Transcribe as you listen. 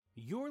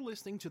You're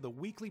listening to the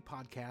weekly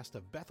podcast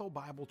of Bethel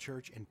Bible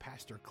Church and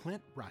Pastor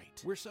Clint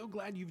Wright. We're so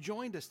glad you've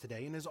joined us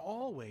today, and as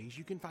always,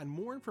 you can find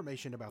more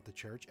information about the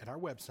church at our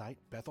website,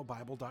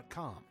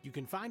 bethelbible.com. You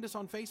can find us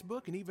on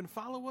Facebook and even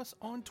follow us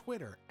on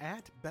Twitter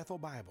at Bethel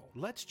Bible.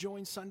 Let's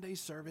join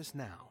Sunday's service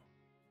now.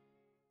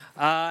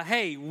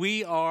 Hey,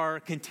 we are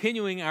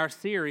continuing our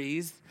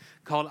series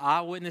called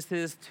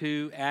Eyewitnesses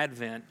to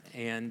Advent.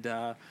 And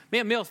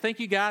Mills, thank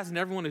you guys and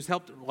everyone who's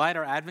helped light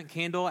our Advent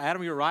candle.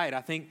 Adam, you're right.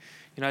 I think,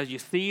 as you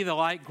see the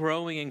light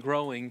growing and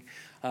growing,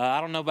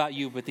 I don't know about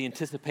you, but the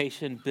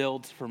anticipation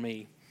builds for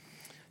me.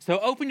 So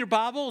open your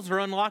Bibles or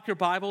unlock your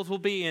Bibles. We'll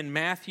be in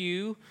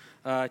Matthew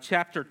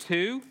chapter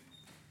 2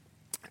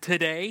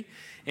 today.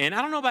 And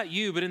I don't know about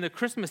you, but in the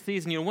Christmas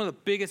season, one of the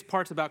biggest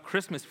parts about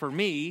Christmas for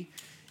me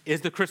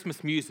is the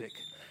Christmas music.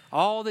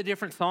 All the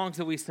different songs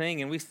that we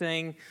sing, and we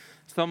sang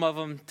some of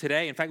them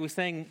today. In fact, we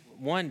sang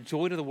one,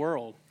 Joy to the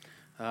World.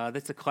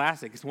 That's a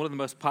classic. It's one of the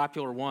most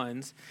popular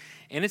ones.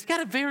 And it's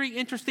got a very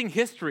interesting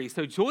history.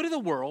 So Joy to the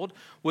World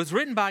was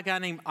written by a guy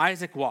named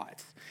Isaac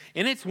Watts.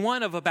 And it's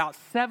one of about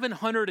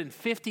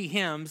 750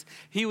 hymns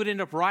he would end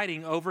up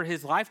writing over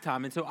his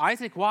lifetime. And so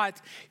Isaac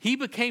Watts, he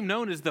became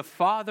known as the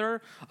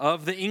father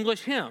of the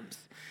English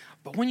hymns.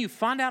 But when you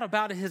find out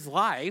about his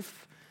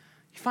life,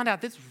 you find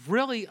out it's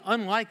really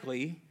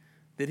unlikely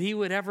that he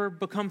would ever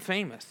become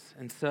famous.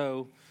 And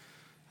so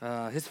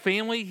his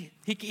family,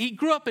 he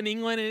grew up in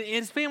England, and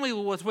his family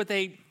was what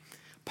they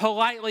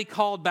politely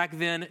called back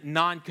then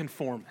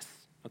nonconformists,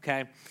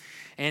 okay?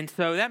 And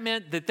so that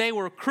meant that they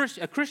were a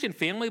Christian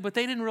family, but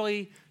they didn't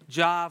really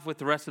jive with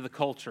the rest of the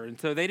culture. And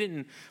so they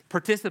didn't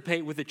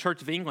participate with the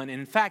Church of England.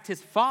 And in fact,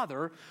 his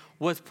father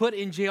was put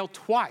in jail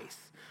twice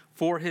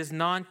for his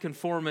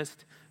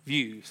nonconformist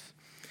views.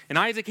 And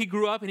Isaac, he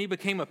grew up and he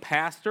became a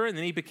pastor, and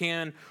then he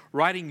began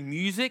writing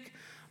music,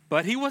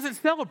 but he wasn't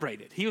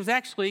celebrated. He was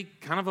actually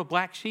kind of a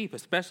black sheep,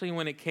 especially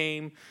when it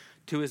came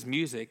to his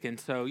music. And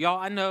so, y'all,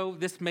 I know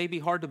this may be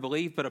hard to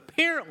believe, but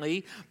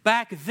apparently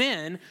back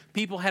then,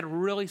 people had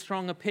really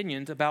strong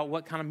opinions about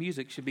what kind of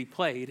music should be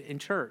played in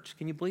church.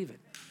 Can you believe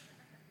it?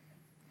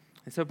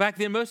 And so back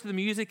then, most of the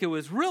music, it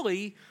was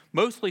really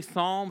mostly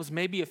psalms,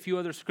 maybe a few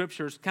other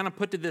scriptures, kind of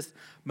put to this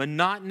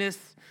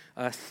monotonous,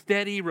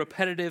 steady,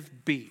 repetitive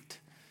beat.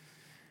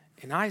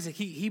 And Isaac,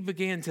 he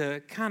began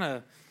to kind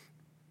of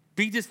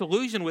be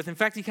disillusioned with. In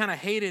fact, he kind of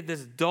hated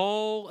this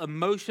dull,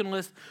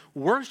 emotionless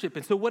worship.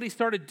 And so what he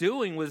started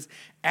doing was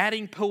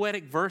adding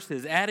poetic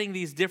verses, adding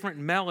these different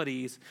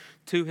melodies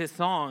to his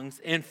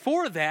songs. And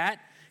for that,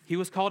 he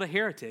was called a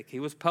heretic. He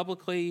was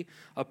publicly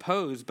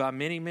opposed by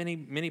many, many,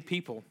 many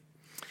people.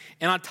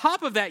 And on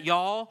top of that,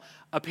 y'all,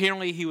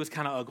 apparently he was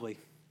kind of ugly.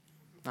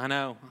 I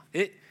know.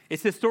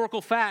 It's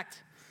historical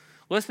fact.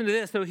 Listen to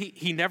this. So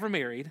he never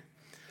married.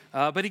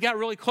 But he got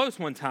really close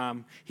one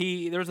time.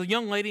 There was a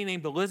young lady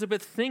named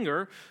Elizabeth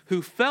Singer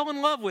who fell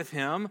in love with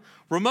him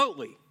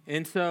remotely.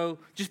 And so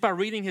just by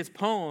reading his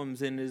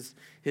poems and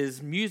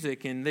his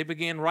music, and they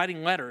began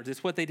writing letters.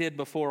 It's what they did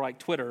before, like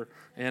Twitter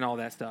and all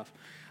that stuff.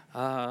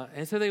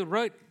 And so they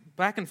wrote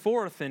back and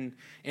forth. And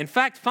in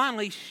fact,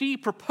 finally, she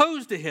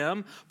proposed to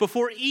him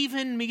before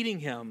even meeting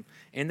him.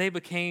 And they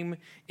became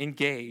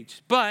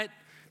engaged. But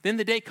then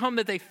the day came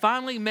that they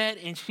finally met,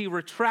 and she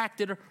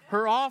retracted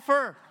her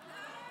offer.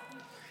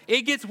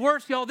 It gets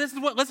worse, y'all.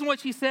 Listen to what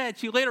she said.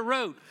 She later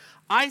wrote,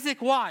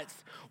 Isaac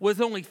Watts was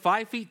only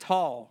 5 feet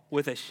tall,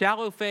 with a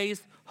shallow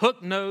face,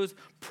 hooked nose,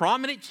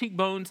 prominent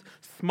cheekbones,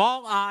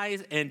 small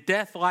eyes, and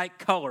death-like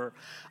color.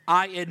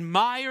 I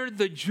admired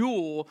the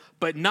jewel,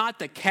 but not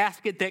the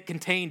casket that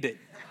contained it.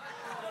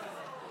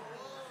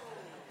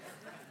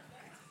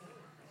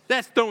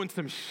 That's throwing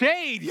some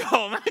shade,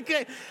 y'all.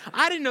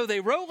 I didn't know they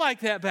wrote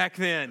like that back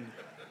then.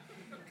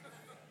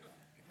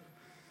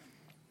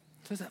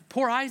 So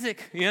poor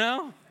Isaac,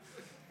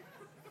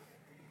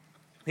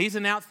 He's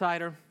an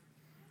outsider.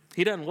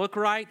 He doesn't look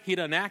right. He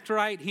doesn't act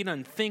right. He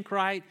doesn't think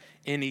right.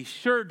 And he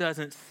sure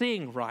doesn't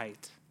sing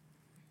right.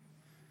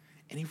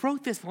 And he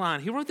wrote this line.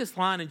 He wrote this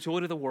line in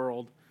Joy to the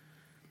World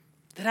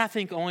that I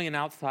think only an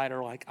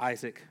outsider like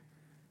Isaac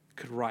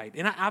could write.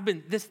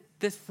 And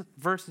this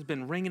verse has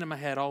been ringing in my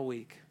head all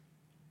week.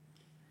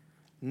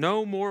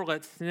 No more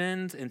let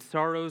sins and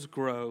sorrows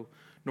grow,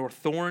 nor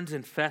thorns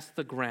infest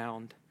the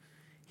ground.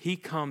 He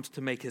comes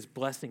to make his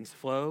blessings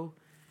flow,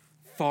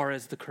 far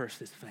as the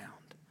curse is found.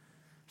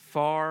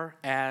 Far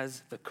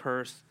as the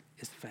curse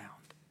is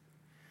found.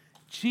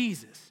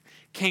 Jesus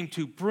came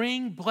to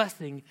bring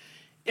blessing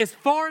as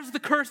far as the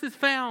curse is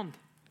found.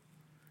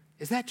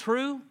 Is that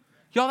true?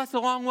 Y'all, that's a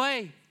long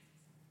way.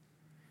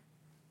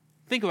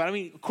 Think about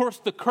it. Of course,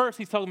 the curse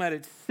he's talking about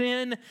is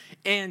sin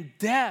and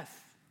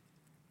death.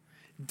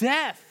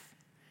 Death.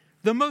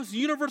 The most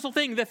universal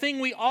thing, the thing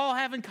we all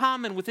have in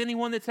common with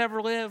anyone that's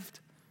ever lived.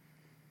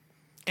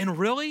 And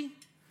really,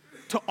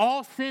 to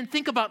all sin,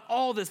 think about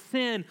all the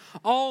sin,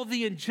 all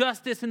the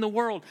injustice in the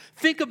world.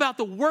 Think about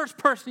the worst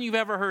person you've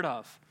ever heard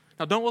of.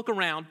 Now, don't look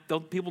around.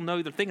 People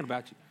know they're thinking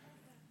about you.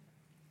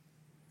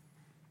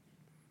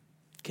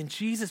 Can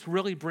Jesus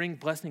really bring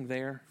blessing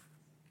there?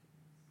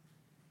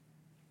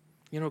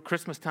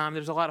 Christmas time,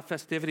 there's a lot of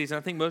festivities, and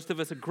I think most of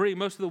us agree,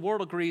 most of the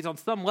world agrees on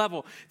some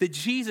level that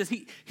Jesus,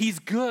 he's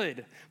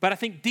good. But I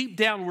think deep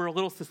down we're a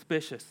little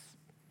suspicious.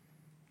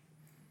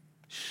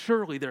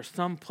 Surely there's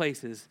some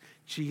places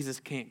Jesus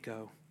can't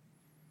go.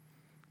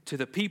 To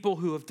the people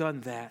who have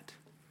done that,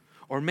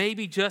 or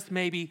maybe, just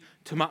maybe,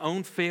 to my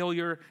own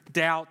failure,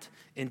 doubt,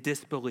 and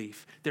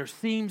disbelief. There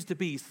seems to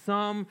be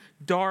some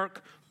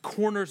dark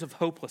corners of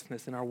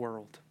hopelessness in our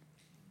world,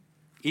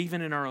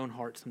 even in our own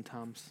hearts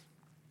sometimes.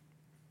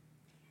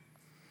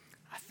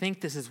 I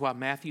think this is why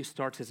Matthew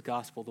starts his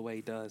gospel the way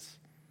he does.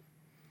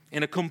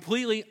 In a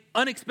completely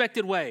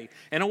unexpected way,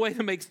 in a way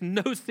that makes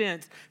no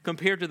sense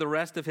compared to the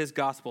rest of his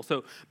gospel.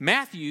 So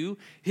Matthew,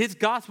 his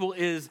gospel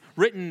is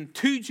written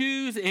to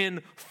Jews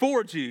and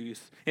for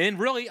Jews, and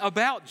really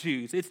about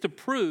Jews. It's to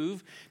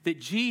prove that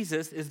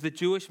Jesus is the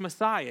Jewish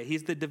Messiah.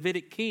 He's the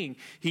Davidic king.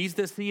 He's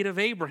the seed of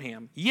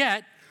Abraham.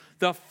 Yet,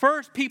 the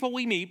first people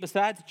we meet,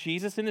 besides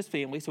Jesus and his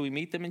family, so we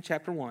meet them in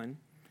chapter 1,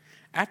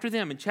 after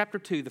them in chapter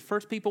 2, the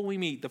first people we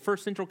meet, the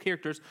first central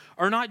characters,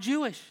 are not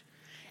Jewish.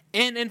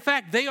 And in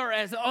fact, they are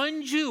as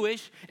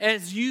un-Jewish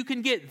as you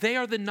can get. They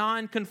are the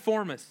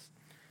nonconformists.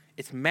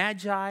 It's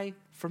Magi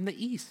from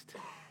the East.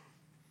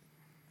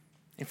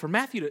 And for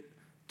Matthew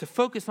to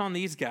focus on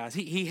these guys,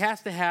 he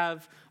has to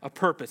have a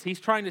purpose. He's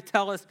trying to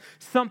tell us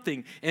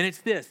something, and it's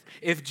this.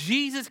 If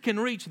Jesus can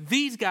reach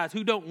these guys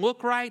who don't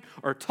look right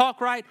or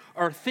talk right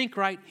or think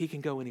right, he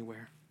can go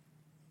anywhere.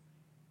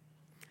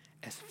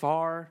 As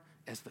far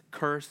as the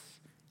curse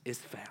is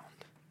found.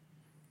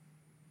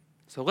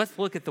 So let's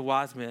look at the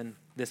wise men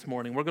this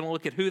morning. We're going to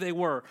look at who they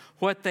were,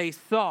 what they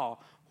saw,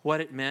 what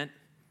it meant,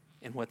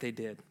 and what they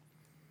did.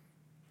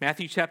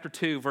 Matthew chapter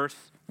 2, verse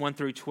 1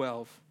 through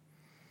 12.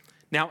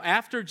 Now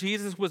after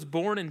Jesus was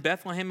born in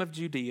Bethlehem of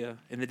Judea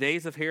in the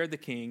days of Herod the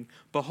king,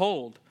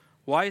 behold,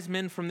 wise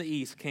men from the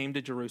east came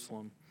to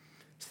Jerusalem,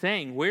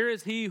 saying, where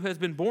is he who has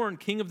been born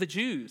King of the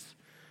Jews?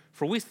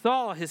 For we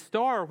saw his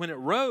star when it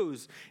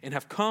rose and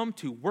have come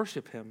to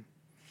worship him.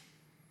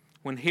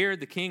 When Herod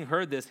the king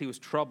heard this, he was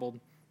troubled,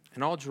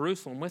 and all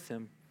Jerusalem with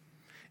him.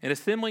 And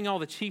assembling all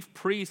the chief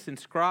priests and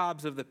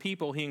scribes of the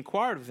people, he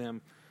inquired of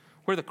them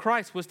where the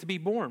Christ was to be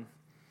born.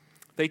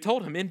 They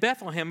told him, in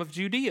Bethlehem of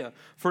Judea,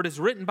 for it is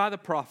written by the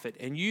prophet,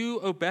 and you,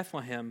 O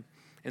Bethlehem,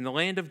 in the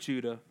land of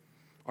Judah,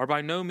 are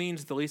by no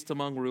means the least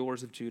among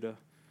rulers of Judah.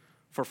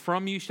 For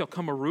from you shall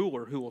come a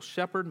ruler who will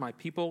shepherd my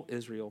people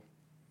Israel.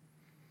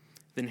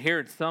 Then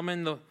Herod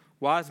summoned the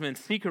wise men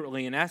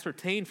secretly and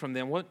ascertained from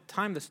them what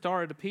time the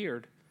star had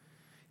appeared.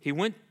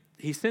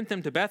 He sent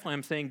them to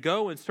Bethlehem, saying,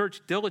 go and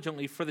search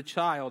diligently for the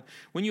child.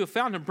 When you have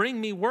found him, bring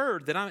me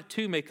word that I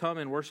too may come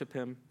and worship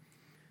him.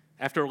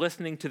 After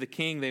listening to the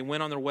king, they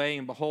went on their way,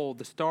 and behold,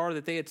 the star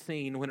that they had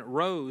seen, when it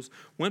rose,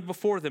 went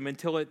before them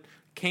until it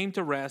came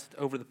to rest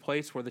over the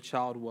place where the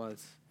child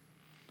was.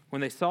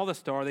 When they saw the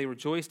star, they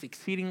rejoiced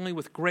exceedingly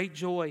with great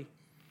joy.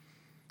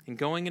 And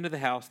going into the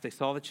house, they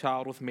saw the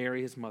child with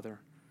Mary, his mother,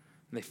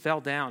 and they fell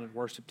down and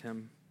worshipped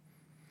him.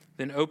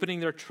 Then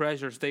opening their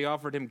treasures, they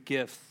offered him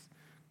gifts,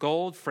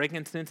 gold,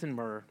 frankincense, and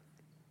myrrh.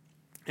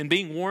 And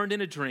being warned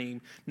in a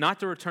dream not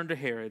to return to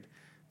Herod,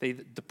 they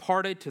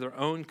departed to their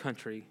own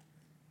country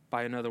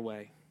by another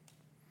way.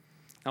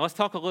 Now let's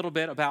talk a little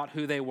bit about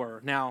who they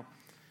were. Now,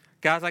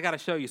 guys, I got to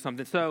show you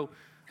something. So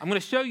I'm going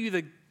to show you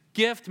the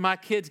gift my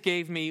kids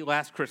gave me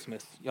last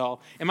Christmas,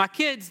 y'all. And my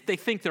kids, they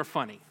think they're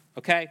funny,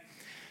 okay?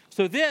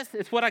 So this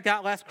is what I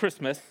got last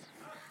Christmas.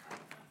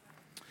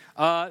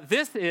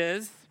 This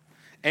is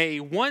a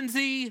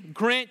onesie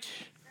Grinch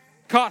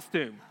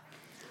costume.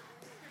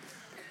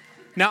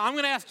 Now, I'm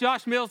going to ask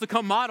Josh Mills to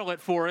come model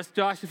it for us.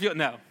 Josh, if you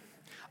know.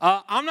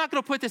 I'm not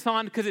going to put this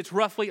on because it's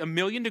roughly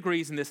 1,000,000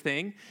 degrees in this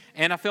thing,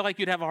 and I feel like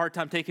you'd have a hard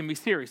time taking me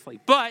seriously.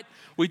 But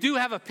we do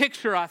have a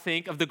picture, I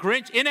think, of the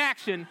Grinch in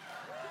action.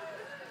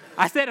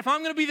 I said, if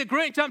I'm going to be the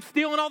Grinch, I'm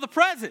stealing all the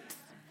presents.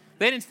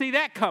 They didn't see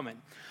that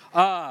coming.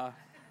 I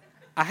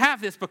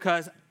have this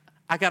because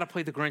I got to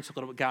play the Grinch a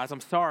little bit, guys.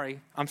 I'm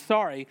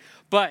sorry.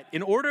 But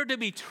in order to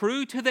be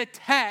true to the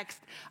text,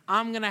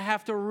 I'm going to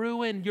have to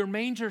ruin your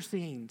manger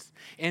scenes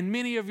and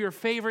many of your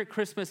favorite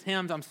Christmas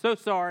hymns. I'm so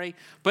sorry,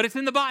 but it's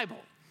in the Bible.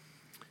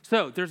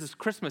 So there's this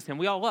Christmas hymn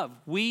we all love,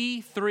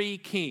 We Three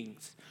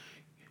Kings.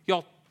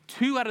 Y'all,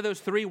 2 out of those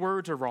 3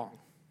 words are wrong,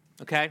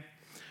 okay?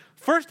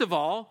 First of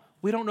all,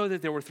 we don't know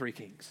that there were 3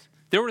 kings.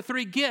 There were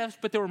 3 gifts,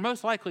 but there were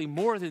most likely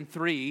more than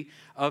 3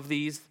 of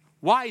these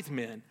wise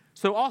men.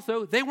 So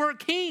also, they weren't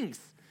kings.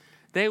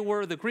 They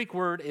were, the Greek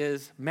word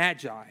is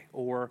magi,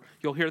 or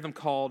you'll hear them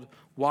called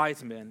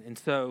wise men. And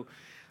so,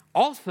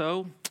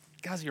 also,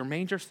 guys, your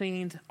manger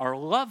scenes are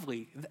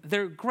lovely.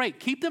 They're great.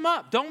 Keep them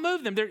up. Don't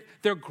move them.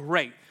 They're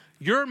great.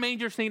 Your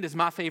manger scene is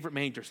my favorite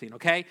manger scene,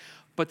 okay?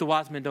 But the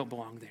wise men don't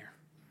belong there.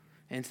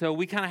 And so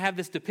we kind of have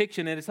this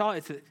depiction, and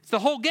it's the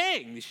whole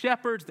gang, the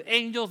shepherds, the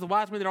angels, the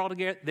wise men, they're all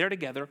there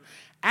together.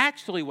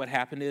 Actually, what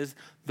happened is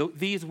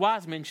these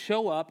wise men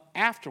show up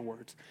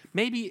afterwards.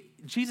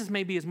 Jesus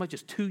may be as much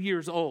as 2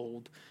 years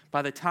old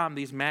by the time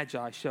these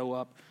magi show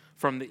up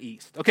from the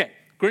east. Okay,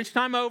 Grinch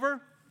time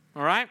over,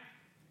 all right?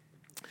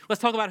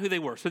 Let's talk about who they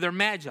were. So they're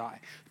magi,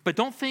 but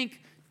don't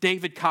think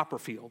David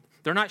Copperfield.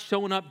 They're not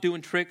showing up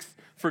doing tricks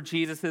for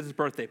Jesus'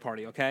 birthday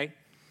party, okay?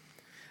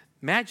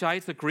 Magi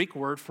is the Greek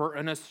word for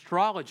an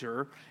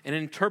astrologer, an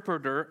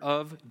interpreter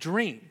of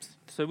dreams.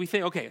 So we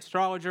think, okay,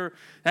 astrologer,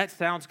 that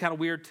sounds kind of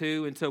weird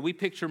too. And so we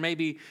picture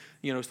maybe,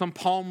 some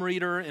palm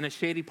reader in a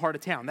shady part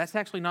of town. That's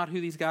actually not who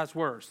these guys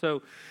were.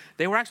 So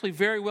they were actually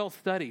very well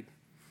studied.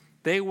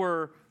 They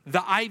were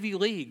the Ivy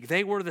League.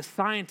 They were the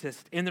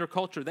scientists in their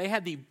culture. They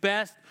had the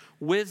best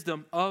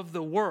wisdom of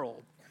the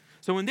world.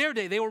 So in their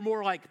day, they were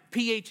more like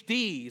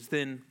PhDs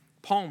than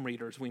palm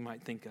readers we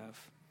might think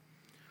of.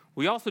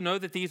 We also know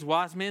that these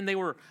wise men, they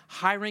were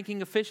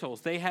high-ranking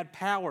officials. They had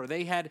power.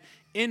 They had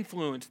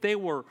influence. They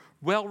were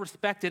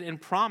well-respected and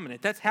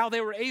prominent. That's how they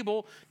were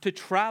able to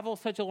travel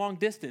such a long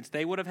distance.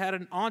 They would have had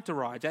an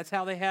entourage. That's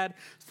how they had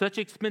such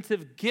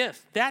expensive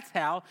gifts. That's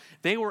how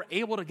they were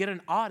able to get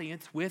an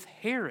audience with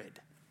Herod,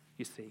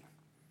 you see.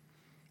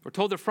 We're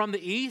told they're from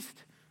the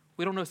east.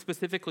 We don't know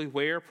specifically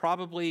where,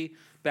 probably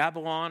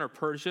Babylon or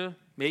Persia,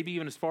 maybe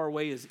even as far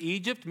away as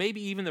Egypt, maybe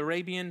even the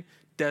Arabian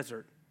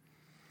desert.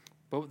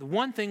 But the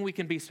one thing we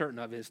can be certain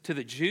of is to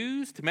the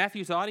Jews, to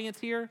Matthew's audience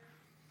here,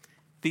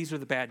 these are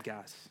the bad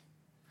guys.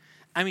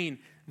 I mean,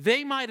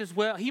 he might as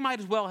well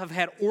have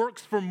had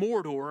orcs from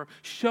Mordor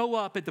show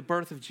up at the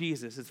birth of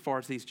Jesus as far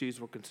as these Jews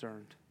were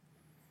concerned.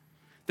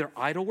 They're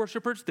idol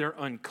worshipers. They're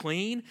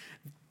unclean.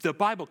 The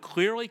Bible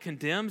clearly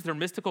condemns their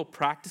mystical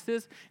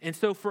practices. And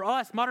so for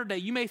us, modern day,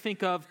 you may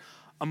think of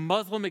a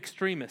Muslim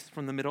extremist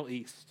from the Middle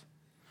East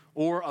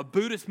or a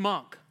Buddhist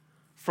monk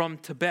from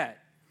Tibet,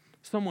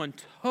 someone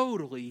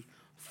totally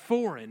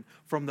foreign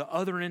from the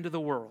other end of the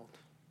world.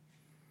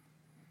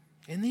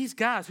 And these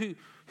guys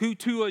who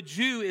to a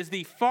Jew is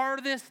the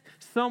farthest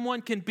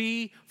someone can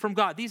be from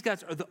God, these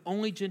guys are the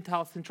only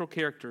Gentile central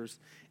characters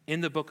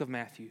in the book of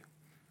Matthew.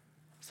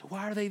 So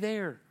why are they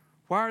there?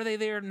 Why are they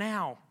there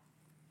now?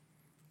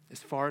 As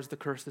far as the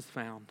curse is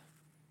found.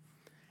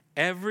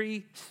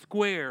 Every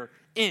square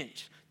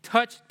inch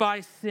touched by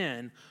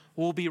sin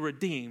will be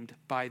redeemed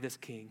by this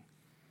king.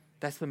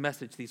 That's the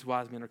message these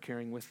wise men are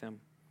carrying with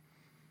them.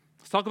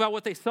 Let's talk about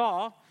what they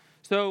saw.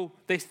 So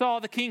they saw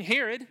the king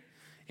Herod,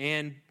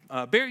 and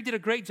Barry did a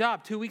great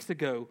job 2 weeks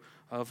ago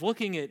of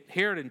looking at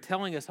Herod and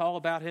telling us all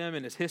about him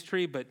and his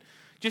history. But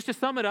just to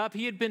sum it up,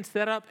 he had been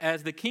set up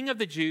as the king of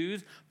the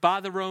Jews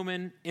by the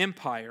Roman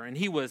Empire. And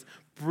he was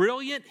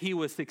brilliant, he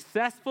was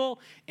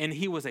successful, and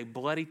he was a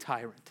bloody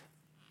tyrant.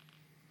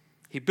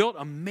 He built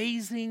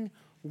amazing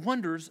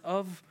wonders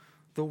of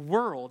the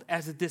world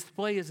as a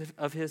display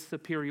of his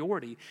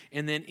superiority.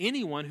 And then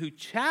anyone who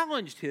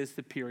challenged his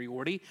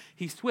superiority,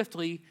 he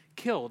swiftly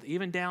killed,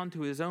 even down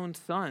to his own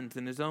sons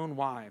and his own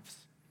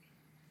wives.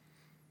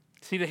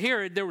 See, to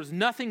Herod, there was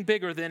nothing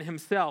bigger than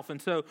himself.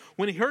 And so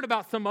when he heard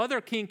about some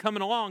other king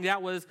coming along,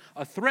 that was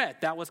a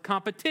threat. That was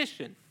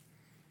competition.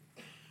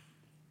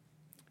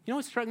 You know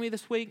what struck me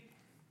this week?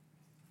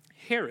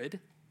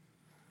 Herod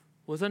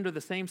was under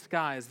the same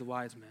sky as the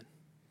wise men.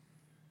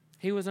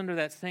 He was under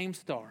that same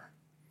star.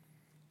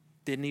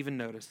 Didn't even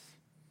notice.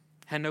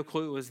 Had no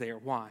clue it was there.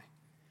 Why?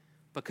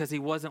 Because he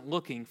wasn't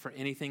looking for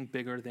anything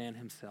bigger than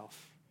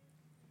himself.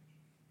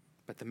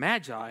 But the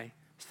Magi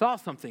saw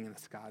something in the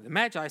sky. The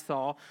Magi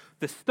saw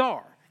the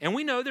star. And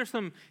we know there's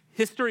some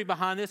history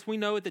behind this. We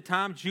know at the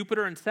time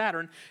Jupiter and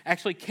Saturn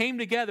actually came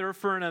together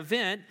for an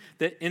event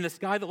that in the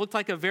sky that looked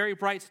like a very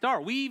bright star.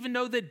 We even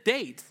know the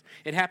dates.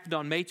 It happened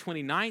on May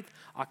 29th,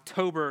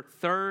 October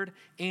 3rd,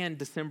 and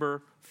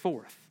December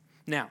 4th.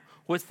 Now,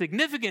 what's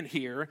significant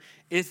here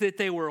is that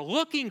they were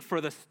looking for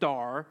the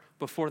star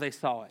before they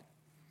saw it.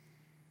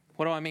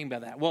 What do I mean by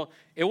that? Well,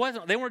 they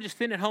weren't just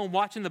sitting at home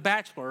watching The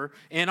Bachelor,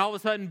 and all of a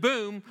sudden,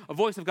 boom, a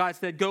voice of God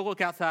said, go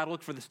look outside,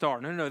 look for the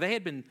star. No. They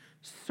had been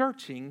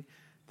searching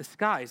the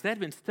skies. They had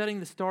been studying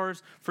the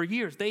stars for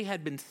years. They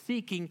had been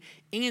seeking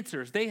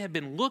answers. They had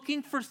been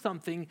looking for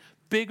something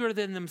bigger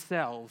than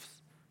themselves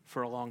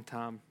for a long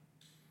time.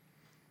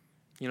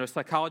 You know,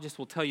 psychologists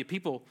will tell you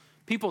people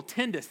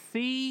tend to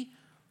see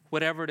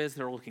whatever it is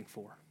they're looking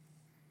for.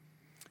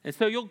 And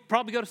so you'll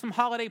probably go to some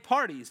holiday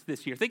parties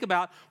this year. Think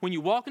about when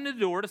you walk into the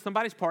door to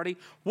somebody's party,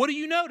 what do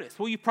you notice?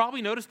 Well, you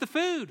probably notice the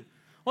food.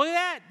 Look at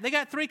that. They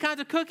got 3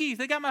 kinds of cookies.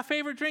 They got my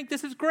favorite drink.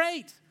 This is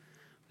great.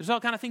 There's all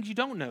kind of things you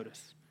don't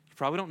notice. You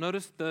probably don't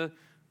notice the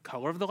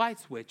color of the light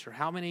switch or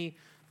how many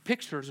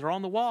pictures are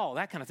on the wall,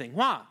 that kind of thing.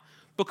 Why?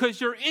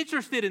 Because you're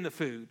interested in the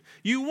food.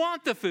 You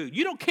want the food.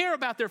 You don't care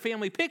about their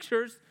family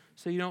pictures,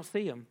 so you don't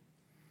see them.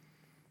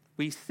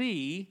 We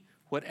see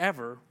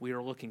whatever we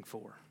are looking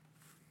for.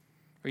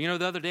 Or, you know,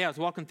 the other day I was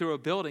walking through a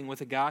building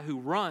with a guy who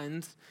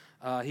runs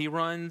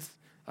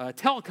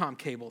telecom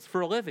cables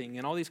for a living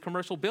in all these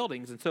commercial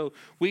buildings. And so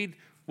we'd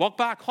walk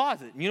by a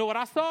closet. And you know what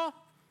I saw?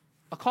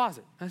 A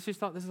closet. I just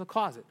thought, this is a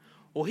closet.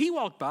 Well, he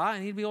walked by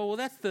and he'd be, well,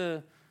 that's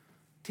the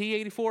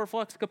T84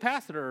 flux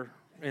capacitor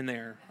in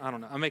there. I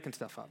don't know. I'm making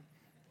stuff up.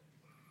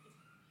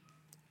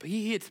 But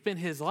he had spent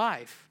his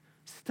life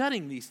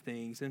studying these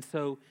things. And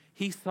so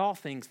he saw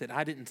things that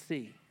I didn't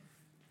see.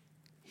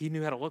 He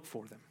knew how to look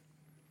for them.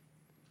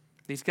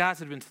 These guys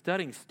had been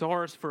studying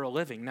stars for a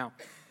living. Now,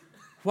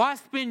 why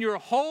spend your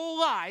whole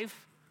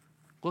life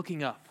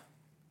looking up,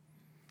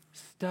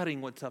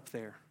 studying what's up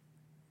there?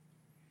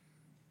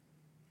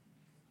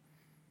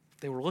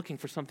 They were looking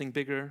for something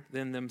bigger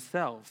than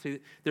themselves. See,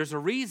 there's a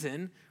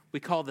reason we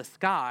call the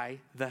sky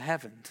the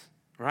heavens,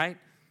 right?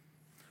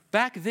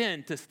 Back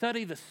then, to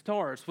study the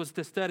stars was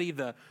to study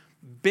the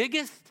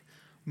biggest,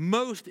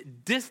 most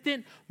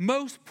distant,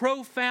 most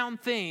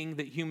profound thing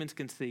that humans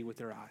can see with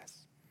their eyes.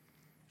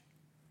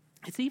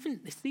 It's even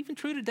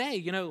true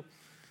today,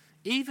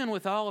 even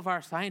with all of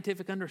our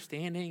scientific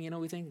understanding,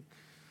 we think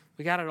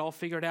we got it all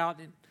figured out.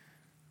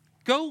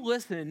 Go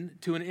listen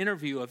to an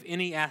interview of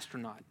any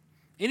astronaut,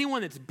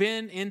 anyone that's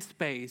been in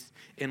space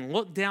and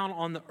looked down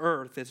on the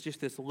earth as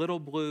just this little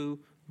blue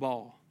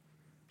ball.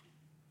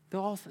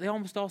 They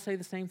almost all say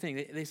the same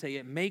thing. They say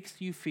it makes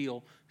you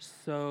feel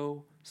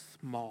so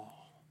small.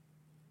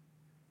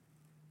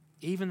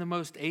 Even the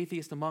most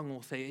atheist among them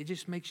will say it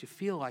just makes you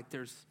feel like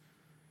there's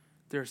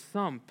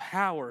some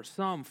power,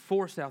 some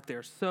force out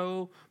there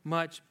so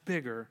much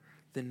bigger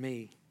than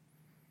me.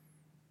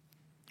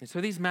 And so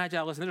these magi,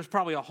 listen, there's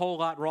probably a whole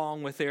lot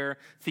wrong with their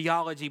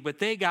theology, but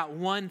they got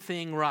one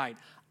thing right.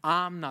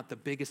 I'm not the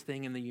biggest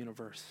thing in the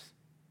universe.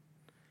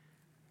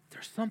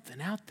 There's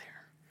something out there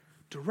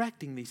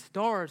directing these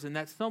stars, and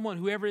that someone,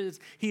 whoever it is,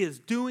 he is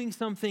doing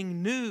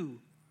something new.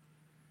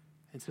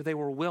 And so they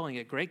were willing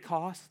at great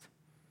cost,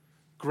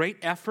 great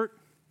effort,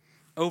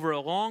 over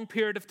a long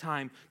period of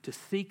time to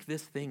seek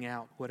this thing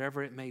out,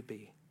 whatever it may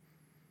be.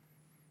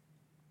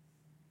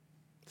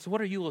 So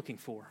what are you looking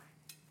for?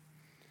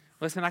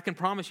 Listen, I can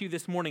promise you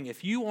this morning,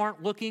 if you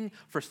aren't looking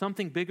for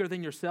something bigger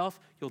than yourself,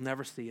 you'll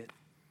never see it.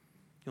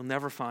 You'll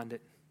never find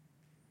it.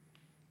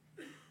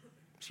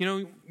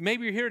 So,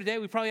 maybe you're here today.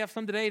 We probably have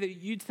some today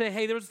that you'd say,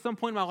 hey, there was some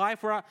point in my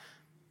life where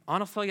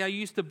I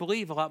used to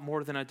believe a lot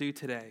more than I do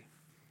today.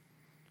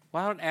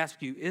 Well, I would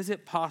ask you, is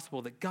it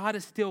possible that God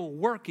is still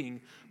working,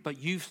 but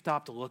you've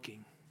stopped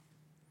looking?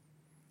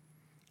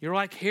 You're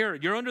like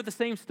Herod. You're under the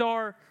same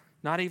star,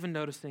 not even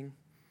noticing.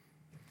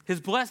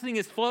 His blessing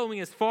is flowing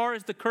as far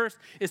as the curse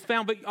is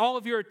found, but all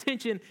of your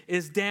attention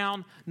is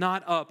down,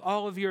 not up.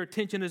 All of your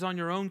attention is on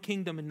your own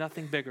kingdom and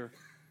nothing bigger.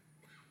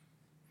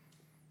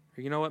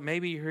 Or you know what?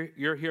 Maybe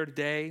you're here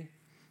today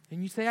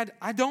and you say,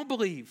 I don't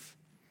believe.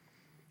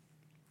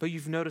 But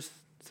you've noticed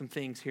some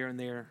things here and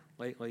there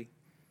lately.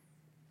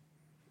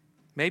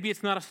 Maybe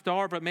it's not a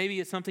star, but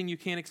maybe it's something you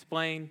can't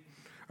explain.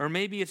 Or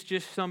maybe it's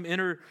just some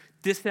inner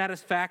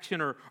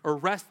dissatisfaction or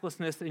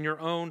restlessness in your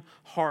own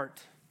heart.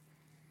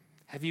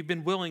 Have you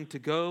been willing to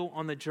go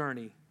on the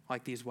journey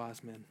like these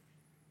wise men?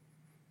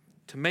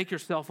 To make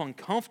yourself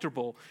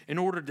uncomfortable in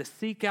order to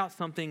seek out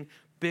something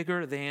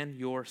bigger than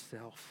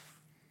yourself?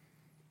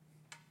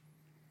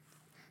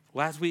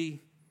 Well, as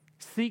we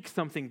seek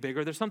something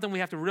bigger, there's something we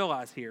have to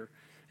realize here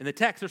in the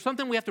text. There's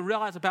something we have to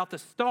realize about the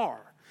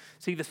star.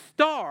 See, the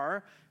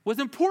star was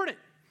important.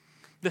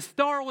 The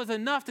star was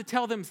enough to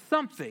tell them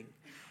something,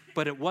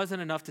 but it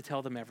wasn't enough to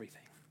tell them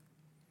everything.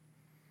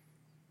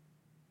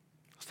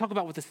 Let's talk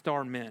about what the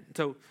star meant.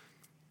 So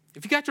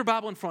if you got your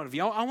Bible in front of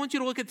you, I want you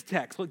to look at the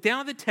text. Look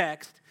down at the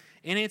text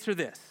and answer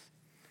this.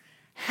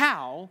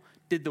 How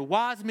did the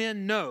wise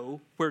men know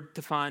where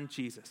to find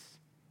Jesus?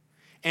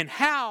 And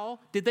how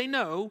did they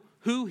know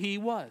who he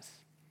was?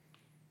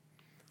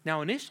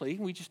 Now, initially,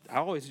 I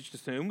always just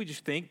assume, we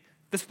just think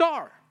the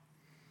star.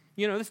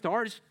 The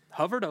star just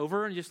hovered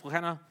over and just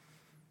kind of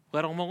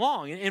led them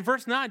along. And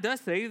verse 9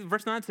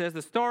 says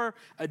the star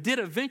did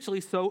eventually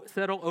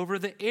settle over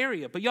the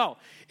area. But y'all,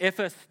 if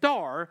a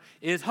star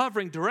is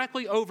hovering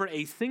directly over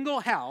a single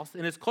house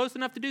and is close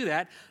enough to do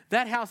that,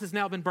 that house has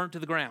now been burnt to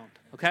the ground,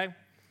 okay?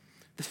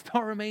 The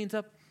star remains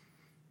up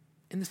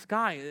in the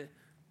sky.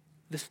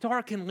 The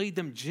star can lead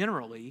them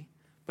generally,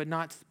 but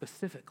not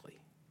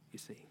specifically, you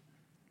see.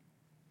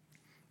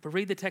 But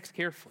read the text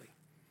carefully.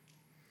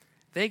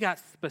 They got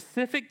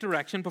specific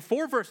direction.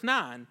 Before verse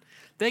 9,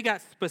 they got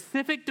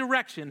specific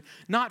direction,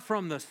 not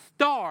from the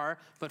star,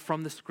 but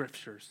from the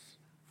scriptures.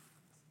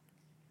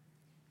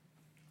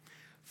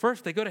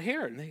 First, they go to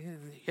Herod.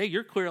 And hey,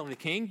 you're clearly the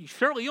king.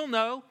 Surely you'll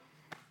know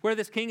where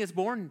this king is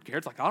born. And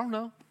Herod's like, I don't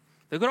know.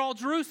 They go to all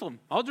Jerusalem,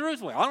 I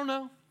don't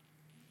know.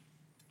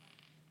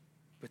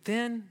 But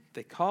then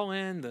they call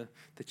in the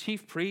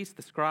chief priests,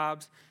 the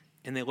scribes,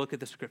 and they look at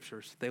the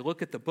scriptures. They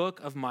look at the book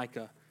of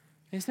Micah.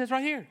 And it says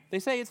right here. They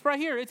say it's right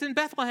here. It's in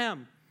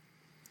Bethlehem.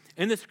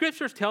 And the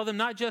scriptures tell them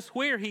not just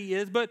where he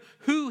is, but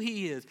who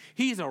he is.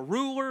 He's a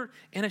ruler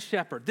and a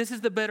shepherd. This is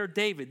the better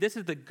David. This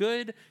is the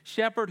good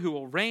shepherd who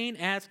will reign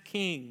as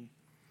king.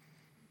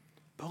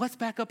 But let's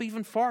back up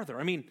even farther.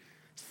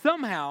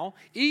 Somehow,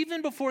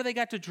 even before they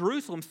got to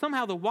Jerusalem,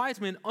 somehow the wise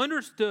men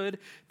understood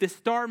the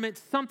star meant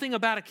something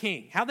about a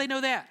king. How'd they know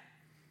that?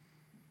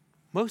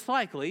 Most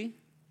likely,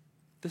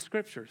 the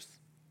scriptures.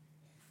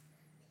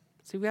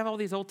 See, we have all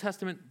these Old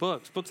Testament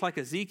books like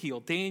Ezekiel,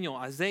 Daniel,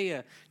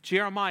 Isaiah,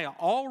 Jeremiah,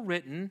 all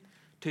written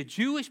to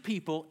Jewish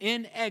people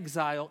in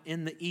exile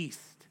in the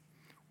east,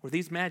 where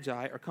these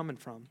magi are coming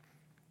from.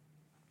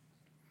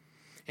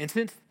 And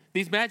since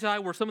These magi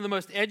were some of the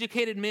most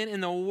educated men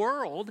in the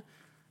world.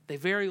 They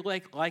very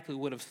likely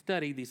would have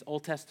studied these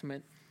Old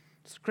Testament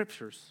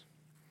scriptures.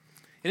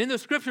 And in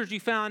those scriptures, you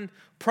found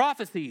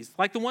prophecies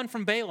like the one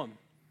from Balaam.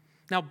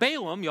 Now,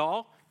 Balaam,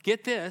 y'all,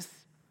 get this,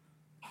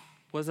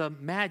 was a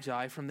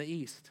magi from the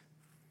east.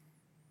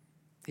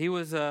 He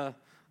was a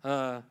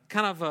kind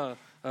of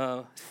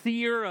a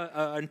seer,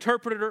 an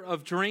interpreter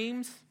of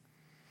dreams,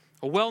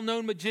 a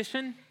well-known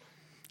magician.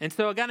 And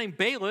so a guy named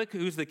Balak,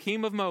 who's the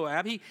king of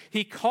Moab,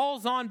 he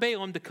calls on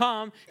Balaam to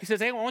come. He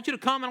says, hey, I want you to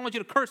come and I want you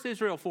to curse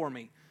Israel for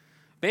me.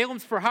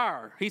 Balaam's for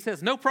hire. He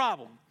says, no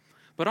problem.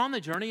 But on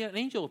the journey, an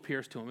angel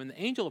appears to him. And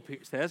the angel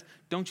says,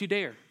 don't you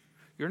dare.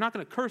 You're not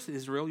going to curse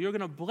Israel. You're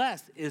going to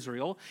bless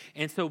Israel.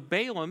 And so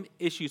Balaam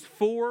issues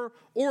 4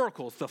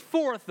 oracles. The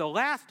fourth, the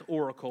last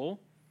oracle,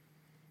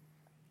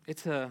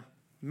 it's a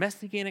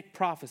messianic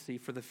prophecy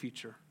for the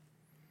future.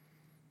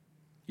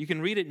 You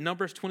can read it in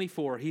Numbers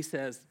 24. He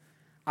says,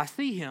 I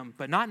see him,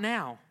 but not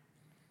now.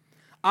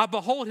 I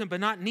behold him, but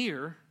not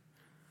near.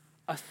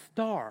 A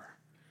star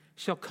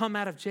shall come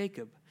out of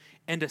Jacob,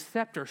 and a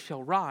scepter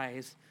shall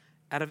rise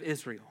out of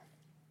Israel.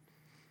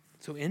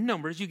 So in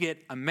Numbers, you get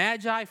a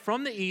magi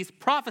from the east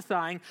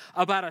prophesying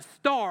about a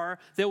star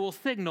that will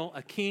signal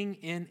a king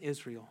in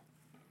Israel.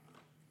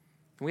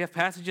 And we have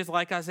passages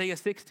like Isaiah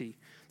 60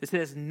 that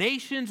says,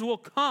 nations will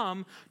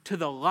come to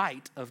the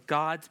light of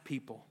God's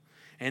people,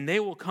 and they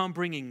will come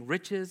bringing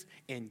riches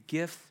and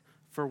gifts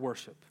for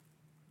worship.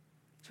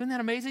 Isn't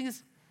that amazing?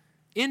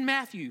 In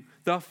Matthew,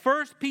 the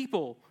first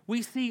people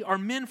we see are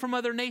men from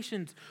other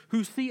nations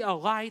who see a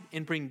light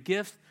and bring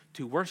gifts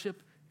to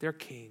worship their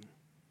king.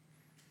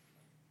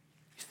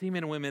 You see,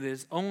 men and women, it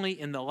is only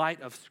in the light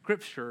of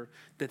Scripture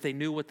that they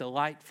knew what the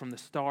light from the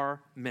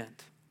star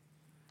meant.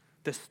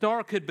 The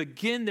star could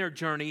begin their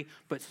journey,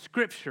 but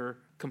Scripture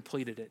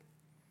completed it.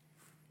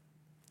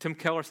 Tim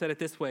Keller said it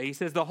this way. He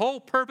says, the whole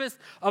purpose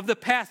of the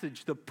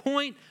passage, the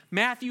point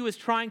Matthew is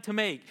trying to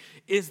make,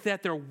 is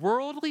that their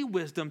worldly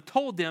wisdom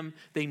told them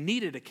they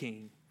needed a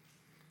king,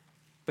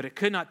 but it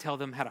could not tell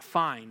them how to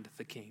find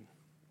the king.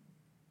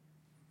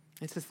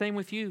 It's the same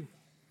with you.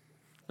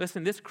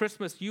 Listen, this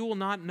Christmas, you will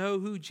not know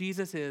who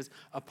Jesus is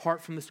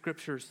apart from the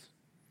Scriptures.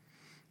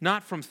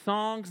 Not from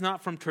songs,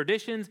 not from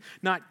traditions,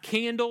 not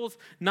candles,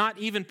 not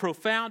even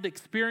profound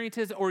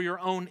experiences or your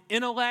own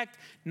intellect,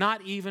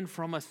 not even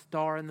from a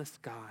star in the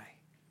sky.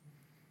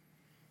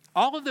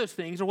 All of those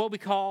things are what we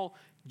call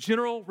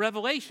general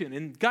revelation,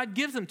 and God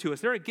gives them to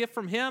us. They're a gift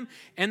from Him,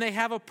 and they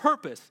have a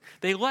purpose.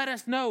 They let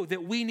us know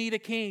that we need a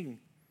king.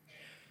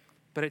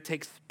 But it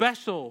takes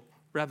special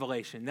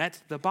revelation. That's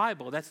the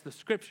Bible, that's the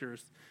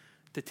Scriptures,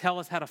 to tell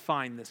us how to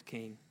find this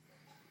king,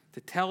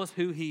 to tell us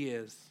who He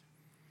is.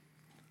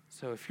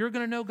 So if you're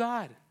going to know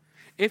God,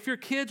 if your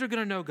kids are going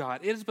to know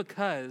God, it is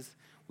because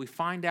we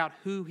find out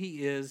who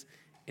He is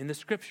in the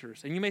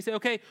Scriptures. And you may say,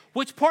 okay,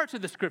 which parts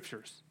of the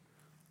Scriptures?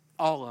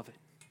 All of it.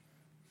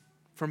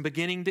 From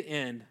beginning to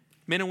end.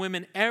 Men and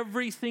women,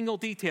 every single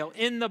detail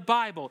in the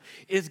Bible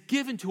is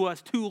given to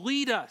us to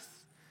lead us,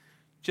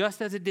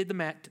 just as it did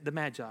the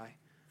Magi,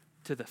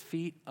 to the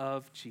feet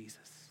of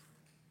Jesus.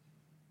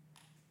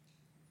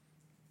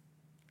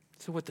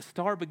 So what the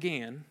star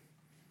began,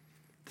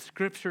 the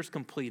Scriptures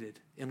completed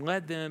and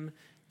led them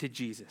to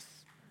Jesus.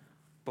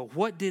 But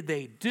what did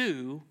they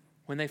do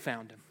when they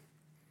found Him?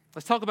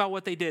 Let's talk about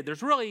what they did.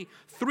 There's really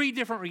 3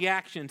 different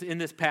reactions in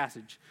this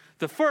passage.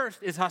 The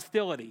first is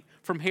hostility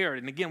from Herod.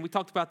 And again, we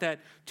talked about that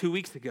 2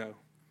 weeks ago.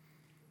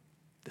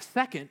 The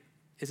second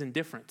is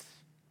indifference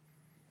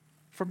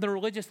from the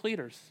religious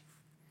leaders.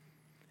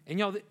 And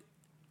y'all,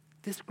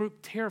 this group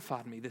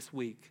terrified me this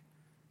week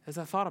as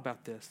I thought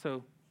about this.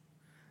 So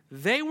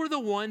they were the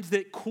ones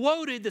that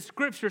quoted the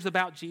Scriptures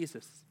about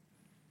Jesus.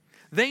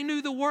 They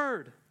knew the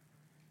Word,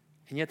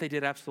 and yet they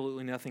did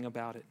absolutely nothing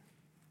about it.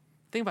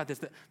 Think about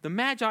this. The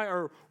Magi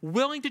are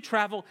willing to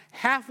travel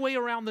halfway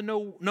around the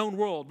known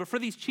world. But for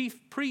these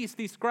chief priests,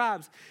 these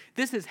scribes,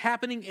 this is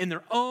happening in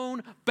their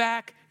own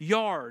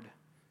backyard.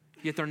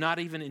 Yet they're not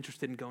even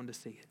interested in going to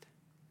see it.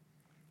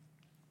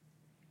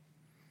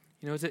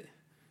 You know,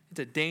 it's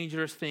a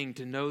dangerous thing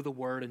to know the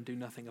Word and do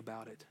nothing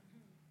about it.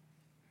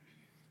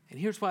 And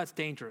here's why it's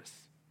dangerous.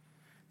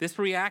 This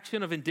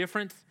reaction of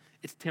indifference,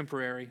 it's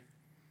temporary.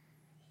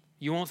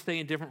 You won't stay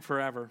indifferent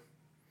forever.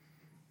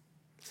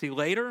 See,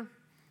 later,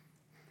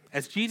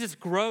 as Jesus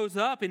grows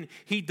up and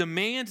He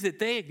demands that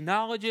they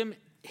acknowledge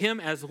Him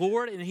as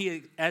Lord,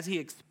 and as He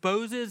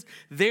exposes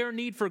their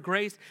need for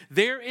grace,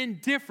 their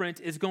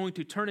indifference is going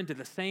to turn into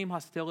the same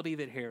hostility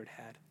that Herod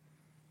had.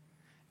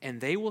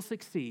 And they will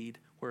succeed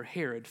where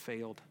Herod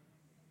failed.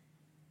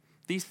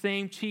 These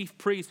same chief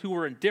priests who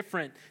were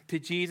indifferent to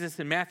Jesus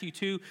in Matthew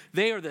 2,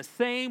 they are the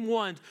same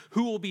ones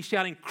who will be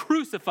shouting,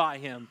 "Crucify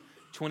Him,"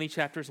 20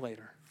 chapters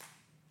later.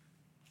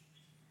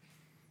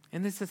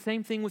 And it's the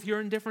same thing with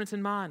your indifference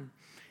and mine.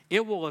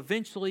 It will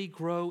eventually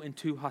grow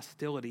into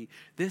hostility.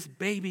 This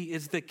baby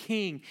is the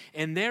king,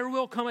 and there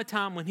will come a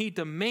time when He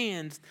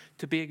demands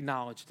to be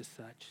acknowledged as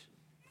such.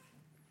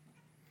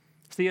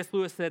 C.S.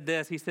 Lewis said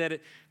this. He said,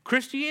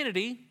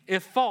 Christianity,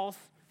 if false,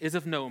 is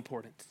of no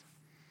importance.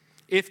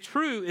 if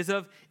true, is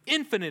of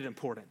infinite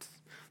importance.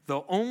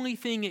 The only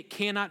thing it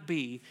cannot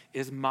be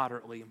is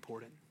moderately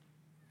important.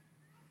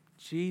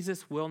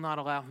 Jesus will not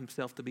allow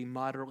himself to be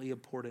moderately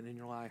important in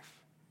your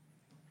life.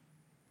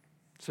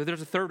 So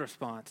there's a third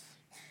response.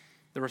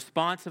 The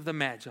response of the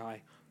Magi,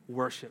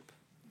 worship.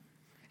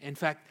 In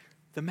fact,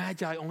 the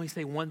Magi only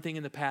say one thing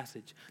in the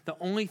passage. The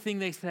only thing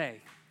they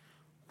say,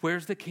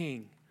 where's the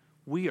king?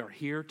 We are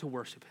here to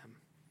worship him.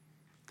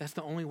 That's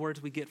the only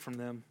words we get from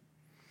them.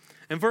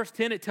 In verse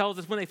 10, it tells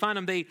us when they find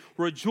him, they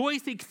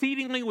rejoice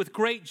exceedingly with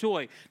great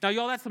joy. Now,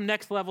 y'all, that's some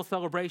next level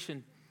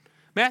celebration.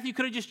 Matthew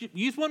could have just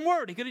used one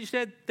word. He could have just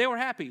said they were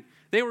happy.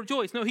 They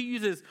rejoiced. No, he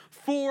uses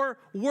 4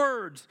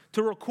 words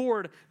to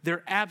record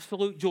their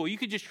absolute joy. You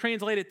could just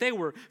translate it. They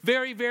were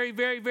very, very,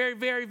 very, very,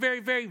 very, very,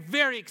 very,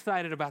 very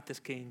excited about this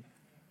king.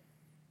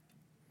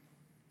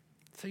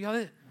 So,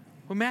 y'all,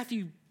 what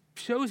Matthew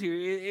shows here,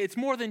 it's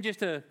more than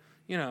just a,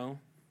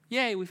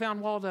 yay, we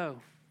found Waldo.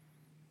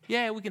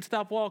 Yeah, we can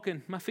stop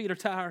walking. My feet are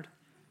tired.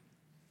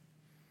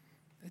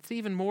 It's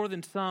even more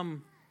than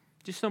some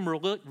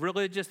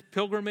religious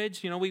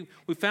pilgrimage.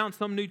 We found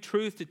some new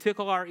truth to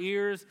tickle our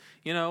ears.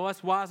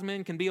 Us wise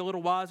men can be a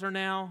little wiser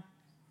now.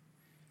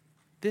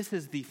 This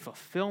is the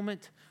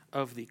fulfillment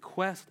of the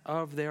quest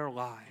of their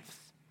lives.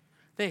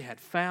 They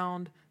had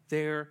found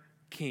their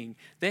king.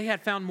 They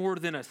had found more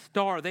than a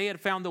star. They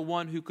had found the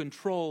one who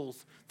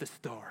controls the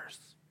stars.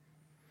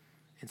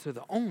 And so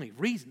the only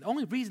reason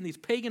these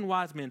pagan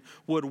wise men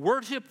would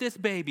worship this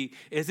baby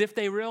is if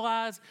they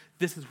realize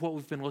this is what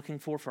we've been looking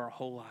for our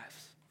whole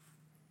lives.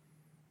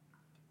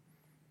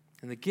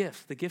 And the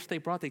gifts they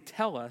brought, they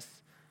tell us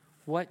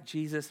what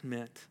Jesus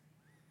meant.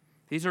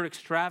 These are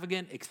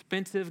extravagant,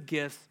 expensive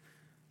gifts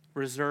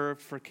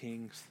reserved for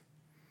kings.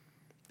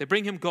 They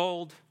bring him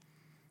gold.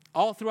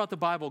 All throughout the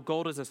Bible,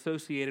 gold is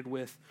associated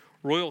with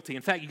royalty.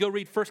 In fact, you go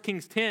read 1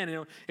 Kings 10,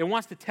 and it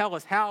wants to tell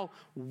us how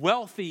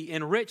wealthy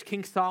and rich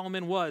King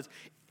Solomon was.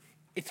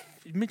 It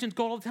mentions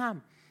gold all the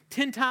time.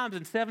 10 times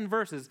in 7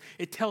 verses,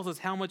 it tells us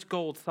how much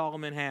gold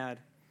Solomon had.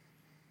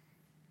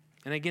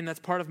 And again, that's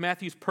part of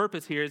Matthew's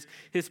purpose here. Is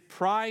his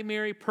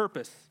primary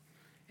purpose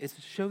is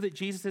to show that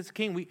Jesus is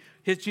king.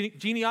 His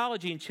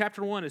genealogy in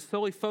chapter 1 is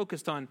solely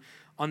focused on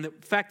the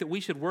fact that we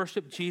should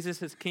worship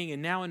Jesus as king.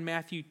 And now in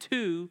Matthew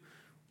 2,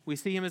 we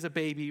see him as a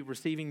baby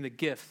receiving the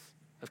gifts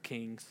of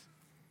kings.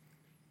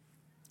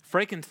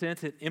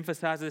 Frankincense, it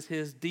emphasizes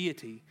his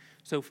deity.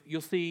 So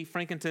you'll see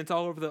frankincense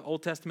all over the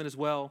Old Testament as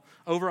well,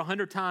 over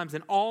 100 times.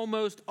 And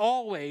almost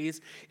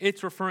always,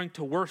 it's referring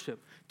to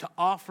worship, to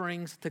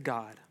offerings to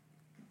God.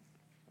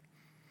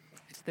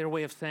 It's their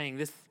way of saying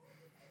this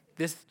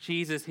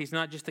Jesus, he's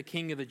not just the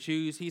king of the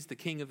Jews. He's the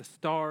king of the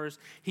stars.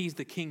 He's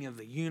the king of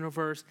the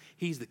universe.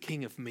 He's the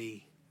king of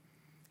me.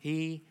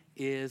 He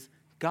is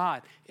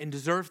God and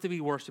deserves to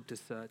be worshiped as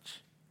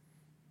such.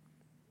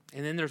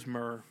 And then there's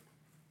myrrh.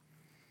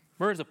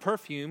 Myrrh is a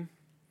perfume.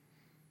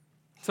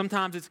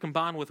 Sometimes it's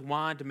combined with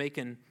wine to make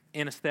an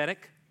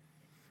anesthetic.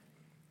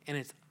 And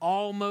it's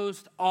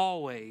almost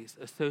always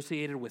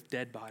associated with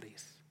dead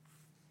bodies.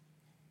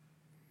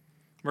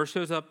 Myrrh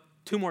shows up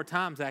 2 more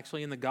times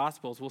actually in the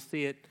Gospels. We'll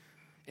see it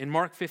in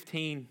Mark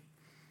 15.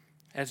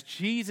 As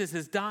Jesus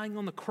is dying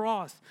on the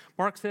cross,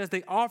 Mark says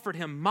they offered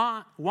him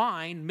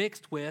wine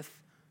mixed with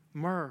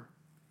myrrh.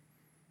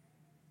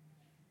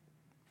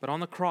 But on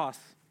the cross,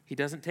 he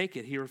doesn't take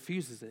it. He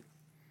refuses it.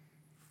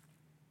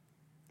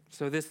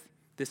 So this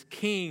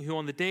king who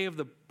on the day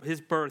of his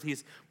birth,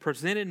 he's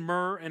presented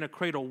myrrh in a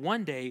cradle.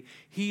 One day,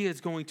 he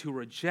is going to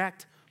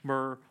reject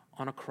myrrh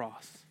on a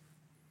cross.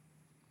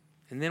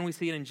 And then we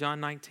see it in John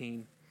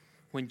 19,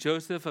 when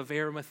Joseph of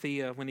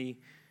Arimathea, when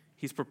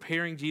he's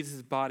preparing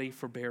Jesus' body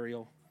for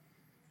burial.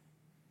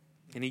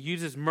 And he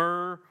uses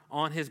myrrh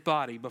on his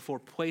body before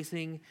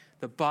placing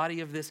the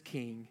body of this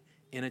king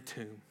in a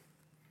tomb.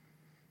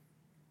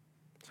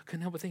 So I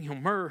couldn't help but think,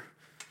 myrrh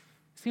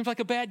seems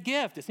like a bad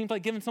gift. It seems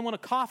like giving someone a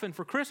coffin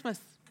for Christmas.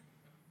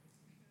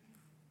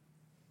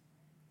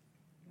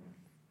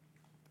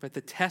 But the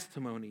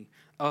testimony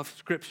of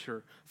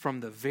Scripture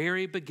from the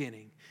very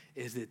beginning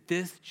is that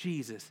this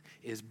Jesus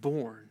is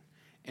born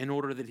in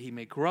order that he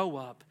may grow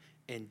up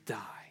and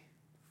die.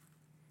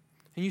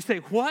 And you say,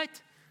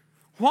 what?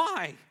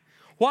 Why?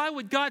 Why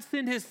would God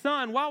send his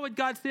son? Why would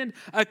God send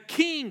a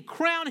king,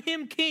 crown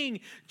him king,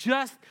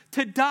 just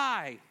to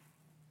die?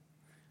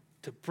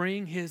 To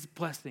bring his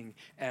blessing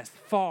as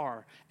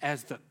far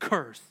as the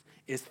curse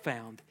is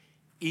found,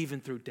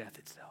 even through death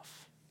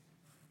itself.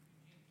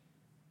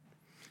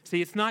 See,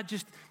 it's not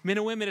just men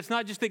and women. It's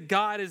not just that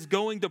God is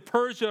going to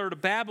Persia or to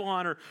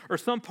Babylon or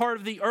some part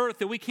of the earth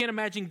that we can't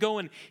imagine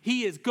going.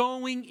 He is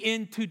going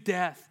into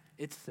death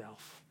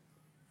itself.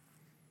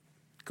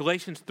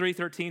 Galatians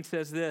 3:13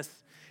 says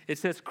this. It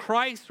says,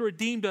 Christ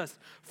redeemed us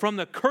from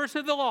the curse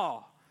of the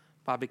law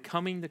by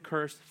becoming the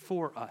curse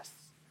for us.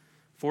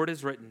 For it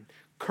is written,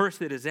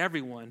 cursed is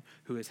everyone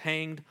who is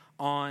hanged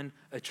on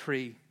a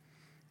tree.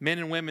 Men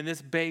and women,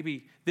 this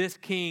baby, this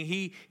king,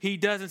 he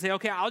doesn't say,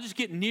 okay, I'll just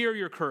get near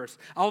your curse.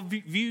 I'll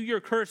view your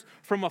curse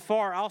from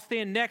afar. I'll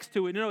stand next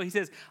to it. No, he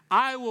says,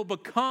 I will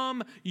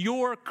become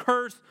your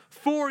curse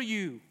for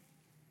you.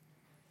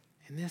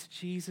 And this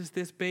Jesus,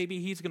 this baby,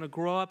 he's going to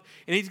grow up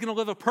and he's going to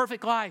live a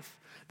perfect life.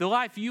 The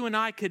life you and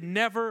I could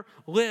never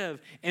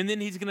live. And then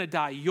he's going to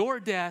die your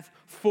death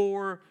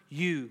for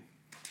you.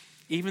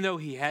 Even though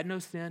he had no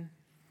sin,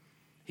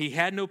 he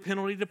had no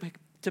penalty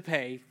to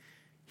pay,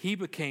 he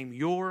became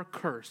your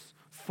curse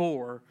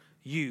for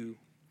you.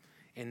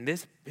 And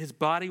his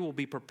body will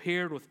be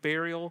prepared with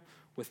burial,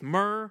 with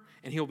myrrh,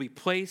 and he'll be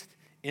placed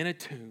in a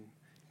tomb.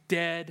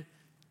 Dead,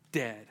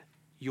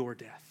 your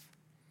death.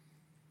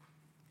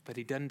 But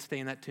he doesn't stay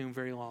in that tomb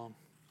very long.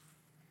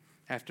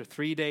 After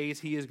 3 days,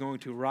 he is going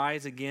to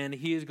rise again.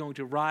 He is going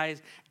to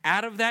rise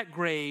out of that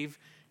grave,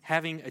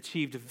 having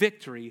achieved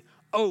victory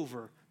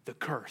over the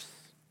curse.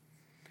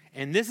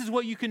 And this is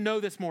what you can know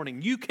this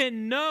morning. You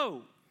can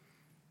know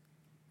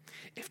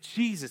if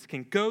Jesus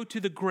can go to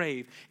the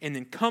grave and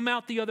then come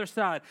out the other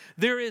side,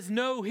 there is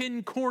no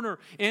hidden corner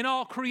in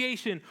all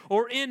creation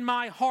or in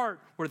my heart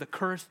where the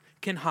curse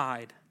can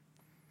hide.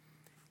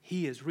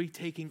 He is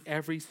retaking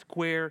every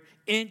square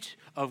inch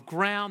of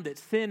ground that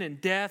sin and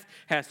death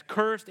has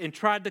cursed and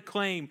tried to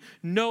claim.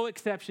 No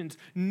exceptions,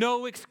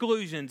 no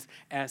exclusions,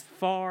 as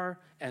far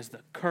as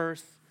the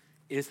curse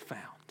is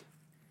found.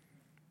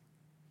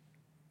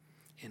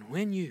 And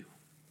when you,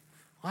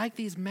 like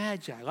these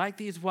magi, like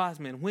these wise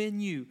men, when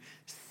you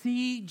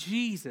see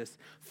Jesus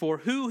for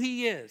who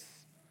he is,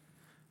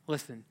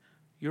 listen,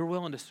 you're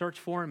willing to search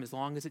for him as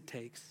long as it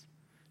takes.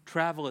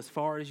 Travel as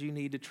far as you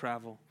need to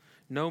travel,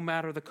 no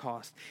matter the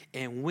cost.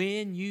 And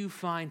when you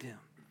find him,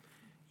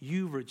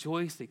 you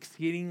rejoice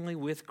exceedingly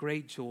with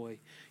great joy.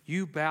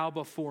 You bow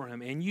before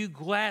him and you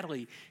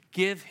gladly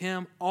give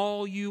him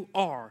all you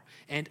are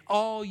and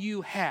all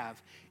you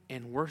have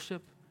in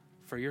worship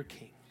for your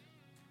King.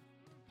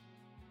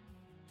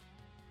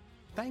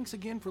 Thanks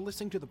again for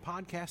listening to the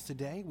podcast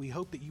today. We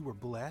hope that you were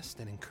blessed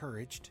and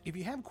encouraged. If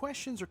you have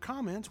questions or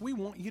comments, we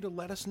want you to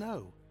let us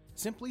know.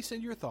 Simply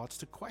send your thoughts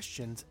to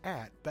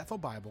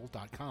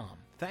questions@bethelbible.com.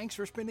 Thanks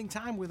for spending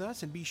time with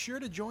us, and be sure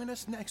to join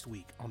us next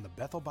week on the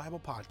Bethel Bible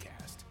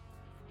Podcast.